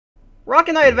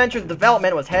Rocket Knight Adventure's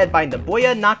development was headed by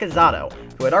Nobuya Nakazato,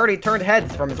 who had already turned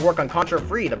heads from his work on Contra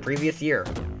Free the previous year.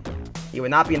 He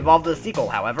would not be involved in the sequel,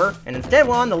 however, and instead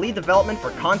went on to lead development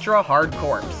for Contra Hard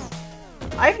Corps.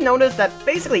 I've noticed that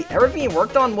basically everything he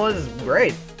worked on was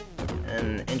great.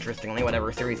 And interestingly,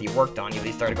 whatever series he worked on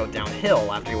usually started to go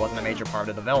downhill after he wasn't a major part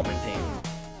of the development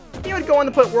team. He would go on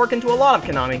to put work into a lot of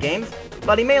Konami games,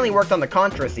 but he mainly worked on the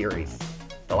Contra series.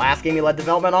 The last game he led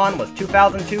development on was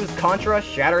 2002's Contra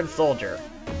Shattered Soldier.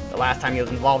 The last time he was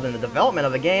involved in the development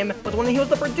of the game was when he was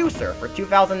the producer for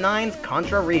 2009's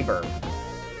Contra Rebirth.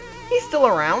 He's still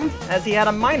around, as he had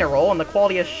a minor role in the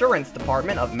quality assurance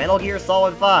department of Metal Gear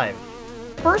Solid 5.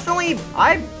 Personally,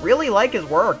 I really like his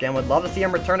work and would love to see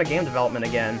him return to game development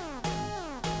again.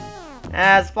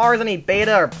 As far as any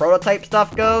beta or prototype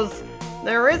stuff goes,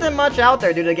 there isn't much out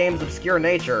there due to the game's obscure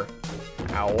nature.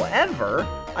 However,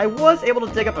 I was able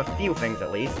to dig up a few things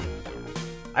at least.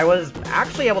 I was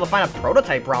actually able to find a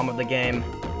prototype ROM of the game.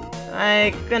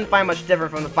 I couldn't find much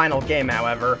different from the final game,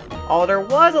 however, although there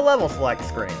was a level select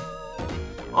screen.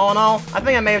 All in all, I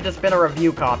think I may have just been a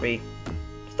review copy.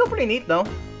 Still pretty neat though.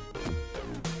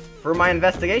 Through my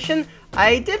investigation,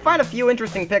 I did find a few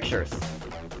interesting pictures.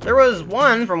 There was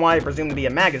one from what I presume to be a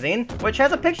magazine, which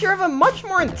has a picture of a much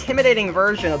more intimidating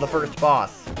version of the first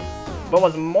boss. What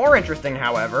was more interesting,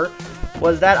 however,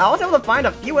 was that I was able to find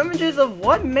a few images of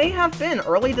what may have been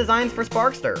early designs for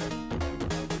Sparkster.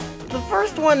 The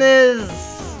first one is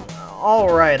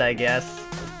alright, I guess.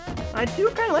 I do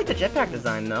kind of like the jetpack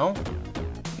design, though.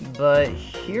 But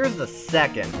here's the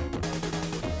second.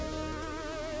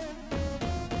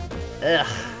 Ugh.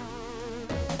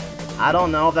 I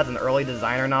don't know if that's an early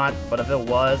design or not, but if it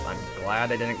was, I'm glad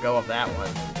they didn't go with that one.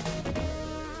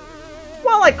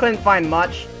 While I couldn't find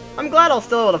much, I'm glad I'll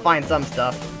still able to find some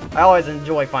stuff. I always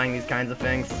enjoy finding these kinds of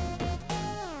things.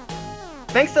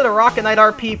 Thanks to the Rocket Knight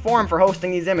RP forum for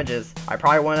hosting these images. I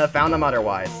probably wouldn't have found them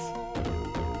otherwise.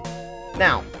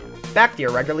 Now, back to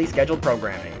your regularly scheduled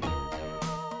programming.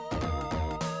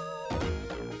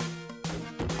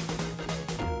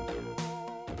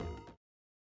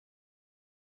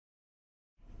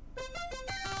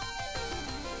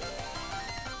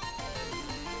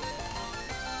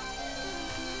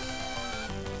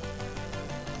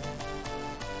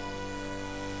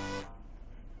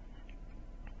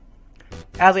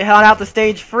 As we head out to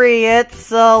stage 3,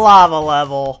 it's a lava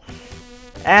level.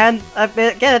 And,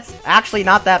 again, it's actually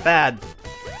not that bad.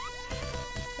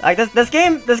 Like, this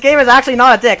game is actually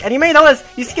not a dick. And you may notice,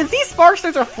 you can see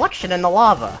Sparkster's reflection in the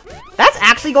lava. That's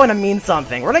actually going to mean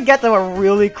something. We're gonna get to a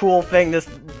really cool thing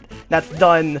that's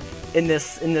done in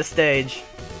this stage.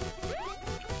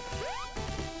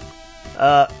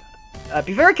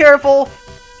 Be very careful.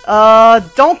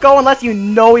 Don't go unless you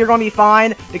know you're gonna be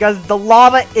fine, because the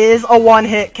lava is a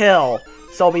one-hit kill.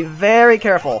 So be very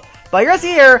careful. But you're gonna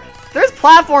see here, there's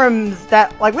platforms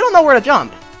that, like, we don't know where to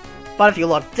jump. But if you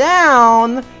look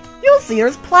down, you'll see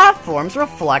there's platforms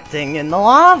reflecting in the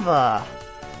lava.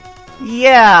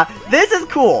 Yeah, this is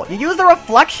cool. You use the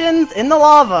reflections in the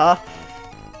lava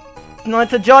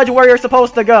to judge where you're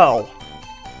supposed to go.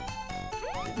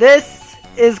 This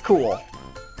is cool.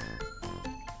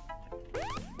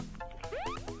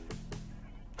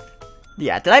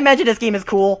 Yeah, did I mention this game is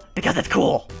cool? Because it's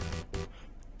cool!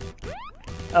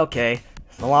 Okay,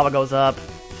 so the lava goes up.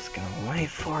 Just gonna wait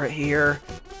for it here.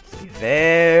 Just be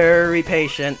very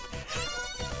patient.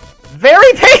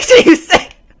 Very patient, you say?!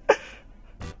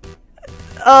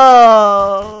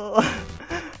 Oh,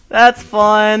 that's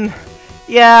fun.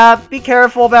 Yeah, be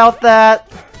careful about that.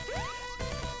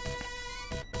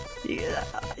 Yeah,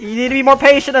 you need to be more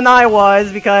patient than I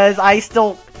was, because I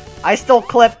still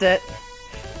clipped it.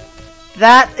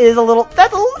 That is a little, I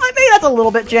think that's a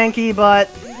little bit janky, but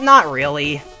not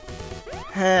really.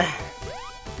 That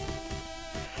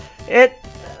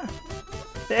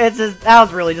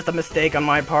was really just a mistake on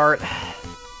my part.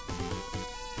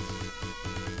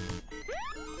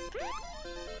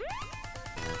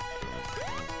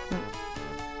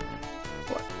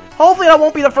 Hopefully that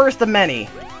won't be the first of many.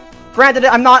 Granted,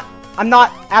 I'm not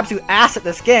absolute ass at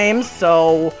this game,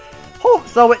 so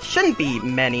it shouldn't be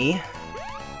many.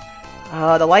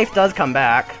 The life does come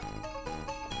back.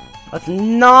 Let's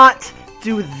not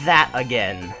do that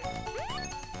again.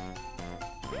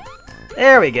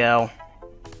 There we go.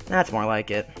 That's more like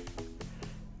it.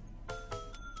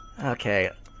 Okay.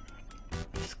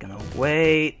 Just gonna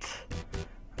wait.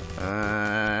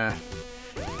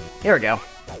 Here we go.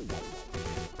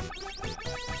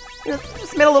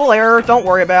 Just made a little error. Don't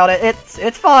worry about it.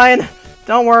 It's fine.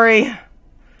 Don't worry.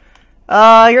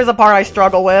 Here's the part I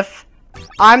struggle with.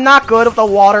 I'm not good with the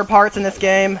water parts in this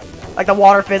game. Like, the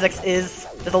water physics is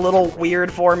just a little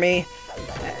weird for me.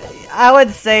 I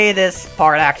would say this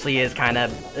part actually is kind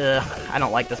of, I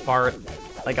don't like this part.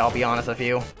 Like, I'll be honest with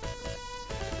you.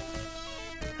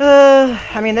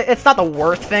 I mean, it's not the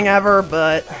worst thing ever,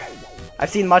 but I've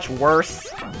seen much worse.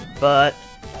 But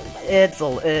it's a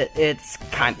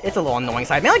little annoying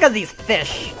side, mainly because of these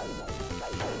fish.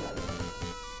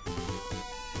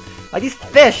 Like, these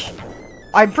fish,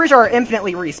 I'm pretty sure are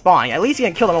infinitely respawning. At least you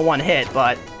can kill them in one hit,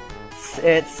 but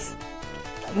it's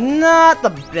not the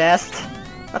best.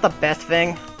 Not the best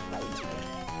thing.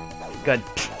 Good.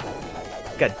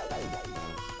 Good.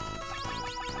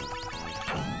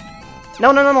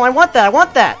 No, no, no, no, I want that, I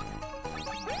want that!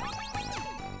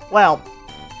 Well,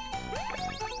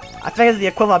 I think it's the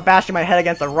equivalent of bashing my head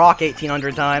against a rock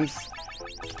 1,800 times.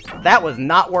 That was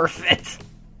not worth it.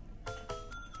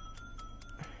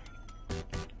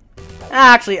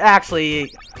 Actually,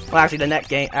 the net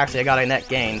gain, actually I got a net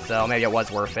gain, so maybe it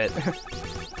was worth it.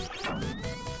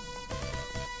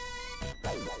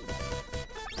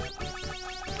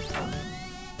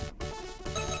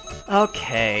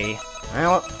 Okay,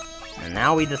 well, and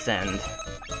now we descend.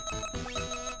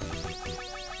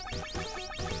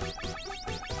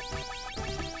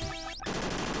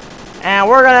 And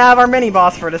we're gonna have our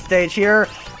mini-boss for the stage here.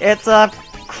 It's a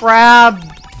crab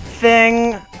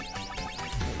thing.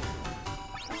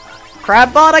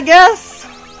 Crabbot, I guess?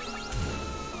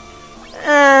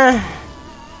 I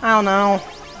don't know.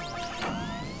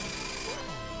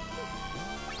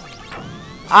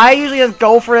 I usually just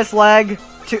go for this leg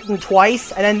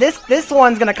twice, and then this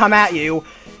one's gonna come at you.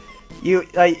 You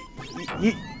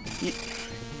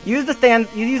use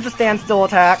the standstill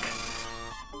attack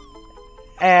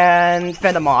and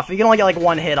fend him off. You can only get like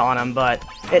one hit on him, but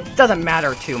it doesn't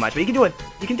matter too much. But you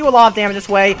can do a lot of damage this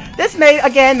way. This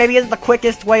maybe isn't the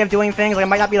quickest way of doing things. Like, it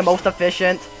might not be the most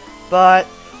efficient, but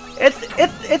it's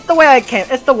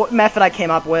the method I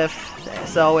came up with.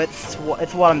 So it's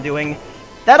what I'm doing.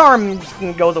 That arm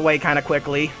goes away kind of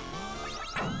quickly.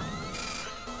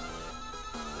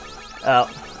 Oh,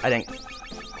 I didn't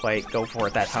quite go for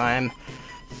it that time.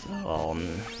 So,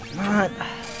 not...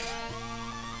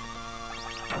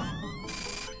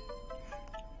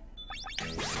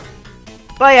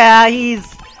 But yeah, he's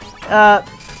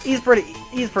pretty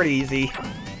easy.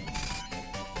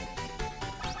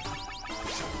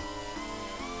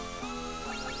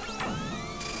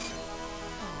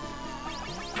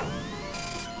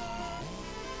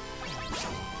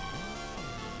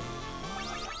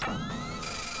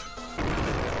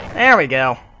 There we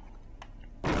go.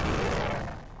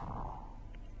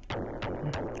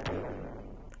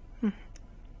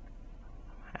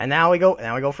 And now we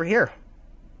go for here.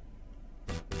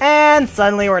 And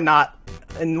suddenly we're not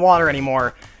in water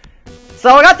anymore. So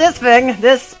I got this thing,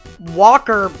 this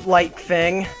walker-like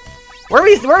thing. Where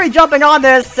are we jumping on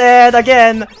this? And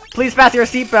again, please fasten your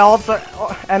seatbelts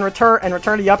and return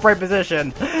to the upright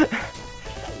position.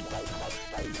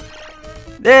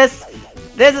 This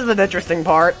is an interesting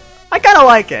part. I kind of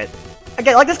like it.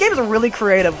 Again, like, this game is really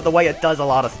creative with the way it does a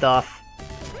lot of stuff.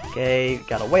 Okay,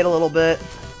 gotta wait a little bit.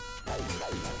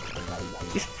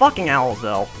 These fucking owls,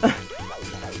 though.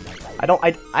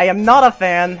 I am not a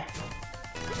fan.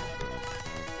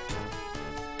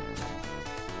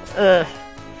 I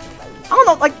don't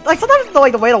know, like sometimes the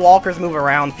way the walkers move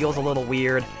around feels a little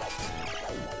weird.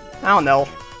 I don't know.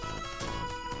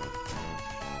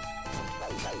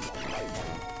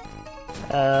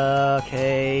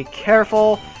 Okay,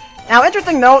 careful. Now,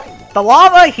 interesting note, the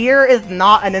lava here is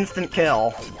not an instant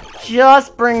kill.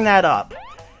 Just bring that up.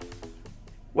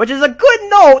 Which is a good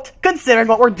note, considering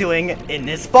what we're doing in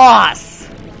this boss.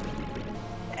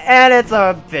 And it's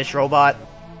a fish robot.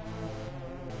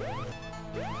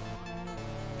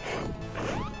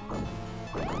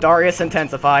 Darius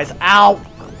intensifies. Ow!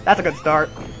 That's a good start.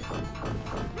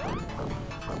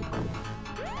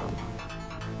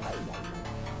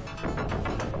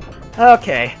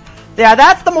 Okay. Yeah,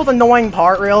 that's the most annoying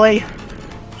part, really.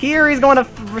 Here he's going to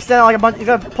send like he's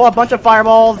going to pull a bunch of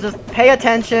fireballs. Just pay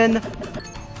attention.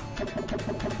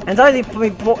 And sometimes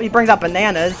he brings out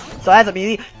bananas, so that's a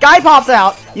easy. Guy pops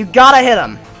out. You gotta hit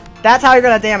him. That's how you're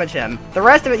gonna damage him. The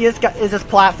rest of it is just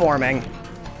platforming.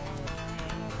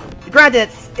 Granted,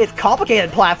 it's complicated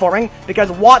platforming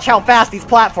because watch how fast these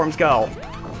platforms go.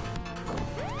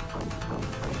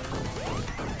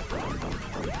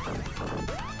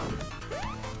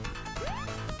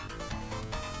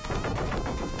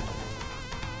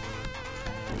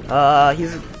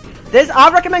 I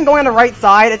recommend going on the right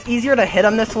side. It's easier to hit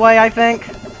him this way, I think.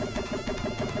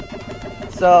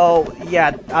 So,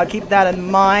 yeah, I'll keep that in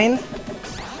mind.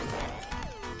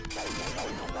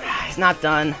 He's not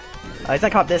done. He's gonna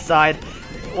come up this side.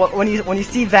 when you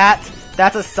see that,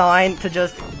 that's a sign to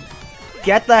just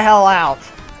get the hell out.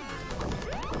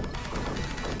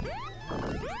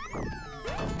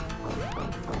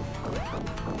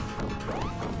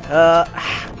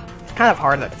 It's kind of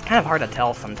hard to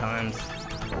tell sometimes.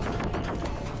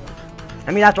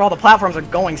 I mean, after all, the platforms are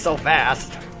going so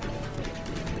fast.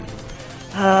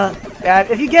 Yeah,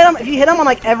 if you hit them on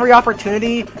like every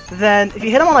opportunity, then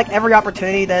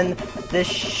this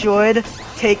should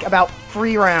take about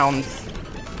 3 rounds.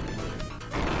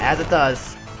 As it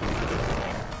does.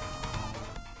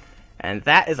 And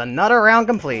that is another round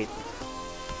complete.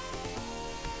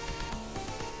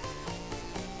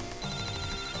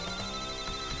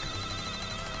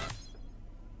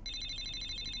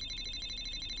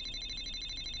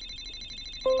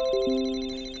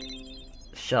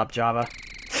 Shut up, Java.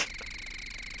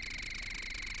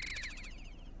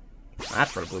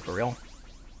 That's for the blooper reel.